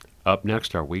Up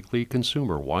next, our weekly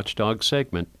consumer watchdog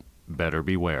segment, Better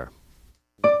Beware.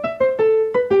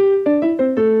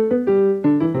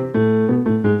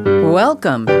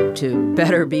 Welcome to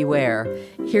Better Beware.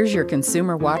 Here's your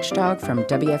consumer watchdog from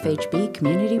WFHB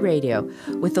Community Radio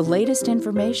with the latest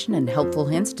information and helpful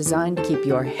hints designed to keep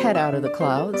your head out of the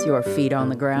clouds, your feet on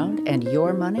the ground, and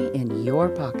your money in your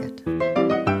pocket.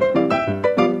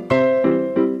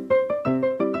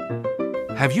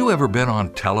 Have you ever been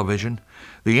on television?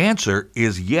 The answer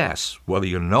is yes, whether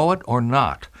you know it or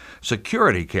not.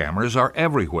 Security cameras are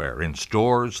everywhere, in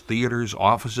stores, theaters,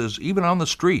 offices, even on the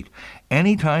street.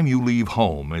 Anytime you leave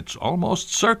home, it's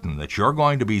almost certain that you're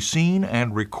going to be seen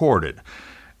and recorded.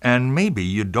 And maybe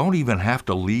you don't even have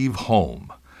to leave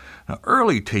home. Now,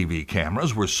 early TV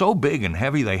cameras were so big and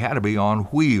heavy they had to be on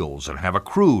wheels and have a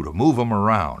crew to move them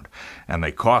around. And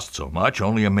they cost so much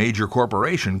only a major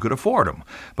corporation could afford them.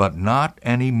 But not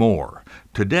anymore.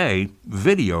 Today,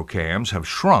 video cams have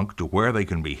shrunk to where they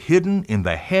can be hidden in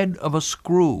the head of a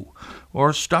screw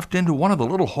or stuffed into one of the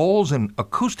little holes in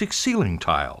acoustic ceiling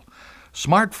tile.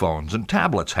 Smartphones and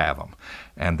tablets have them,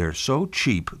 and they're so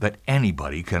cheap that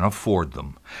anybody can afford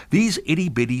them. These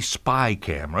itty-bitty spy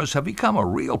cameras have become a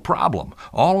real problem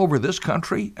all over this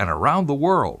country and around the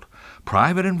world.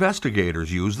 Private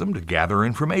investigators use them to gather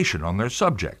information on their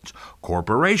subjects.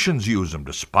 Corporations use them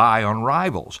to spy on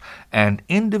rivals, and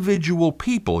individual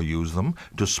people use them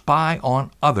to spy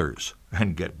on others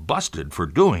and get busted for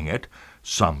doing it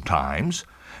sometimes.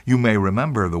 You may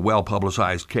remember the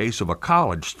well-publicized case of a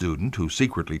college student who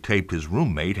secretly taped his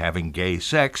roommate having gay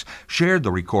sex, shared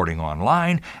the recording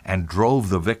online, and drove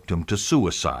the victim to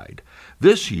suicide.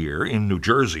 This year, in New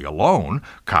Jersey alone,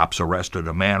 cops arrested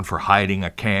a man for hiding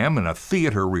a cam in a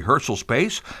theater rehearsal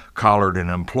space, collared an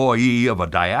employee of a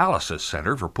dialysis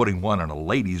center for putting one in a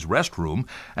ladies' restroom,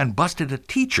 and busted a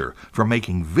teacher for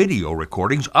making video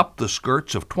recordings up the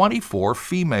skirts of 24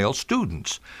 female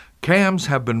students. Cams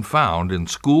have been found in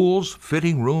schools,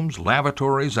 fitting rooms,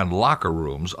 lavatories, and locker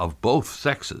rooms of both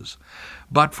sexes.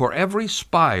 But for every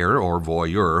spyer or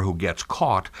voyeur who gets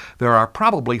caught, there are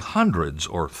probably hundreds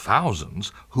or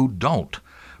thousands who don't.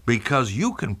 Because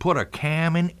you can put a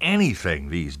cam in anything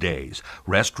these days.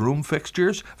 Restroom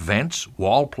fixtures, vents,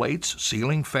 wall plates,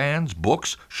 ceiling fans,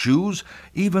 books, shoes,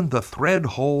 even the thread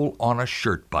hole on a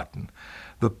shirt button.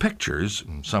 The pictures,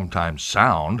 and sometimes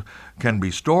sound, can be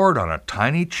stored on a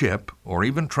tiny chip or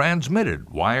even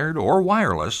transmitted, wired or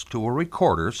wireless, to a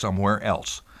recorder somewhere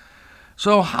else.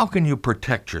 So how can you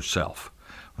protect yourself?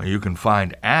 Well, you can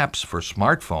find apps for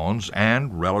smartphones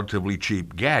and relatively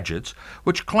cheap gadgets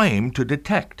which claim to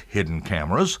detect hidden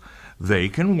cameras. They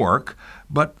can work,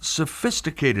 but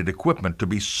sophisticated equipment to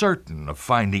be certain of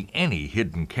finding any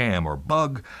hidden cam or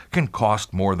bug can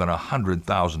cost more than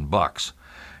 $100,000.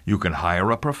 You can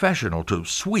hire a professional to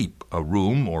sweep a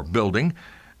room or building,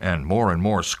 and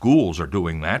more schools are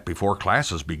doing that before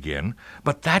classes begin,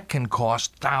 but that can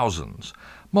cost thousands.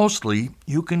 Mostly,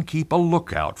 you can keep a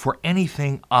lookout for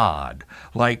anything odd,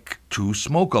 like 2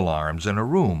 smoke alarms in a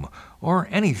room, or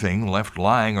anything left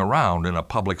lying around in a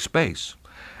public space.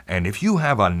 And if you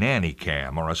have a nanny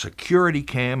cam or a security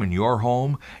cam in your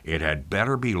home, it had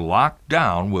better be locked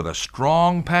down with a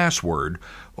strong password,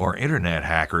 or internet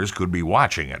hackers could be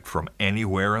watching it from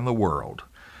anywhere in the world.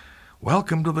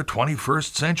 Welcome to the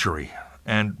 21st century,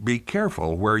 and be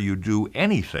careful where you do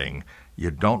anything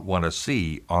you don't want to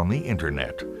see on the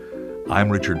internet.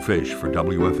 I'm Richard Fish for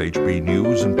WFHB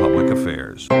News and Public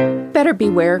Affairs. Better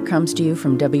Beware comes to you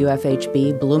from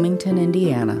WFHB Bloomington,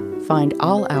 Indiana. Find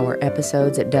all our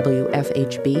episodes at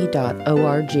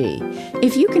WFHB.org.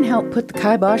 If you can help put the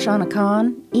kibosh on a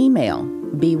con, email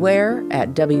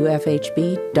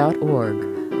beware@WFHB.org.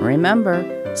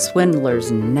 Remember,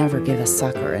 swindlers never give a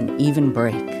sucker an even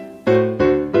break.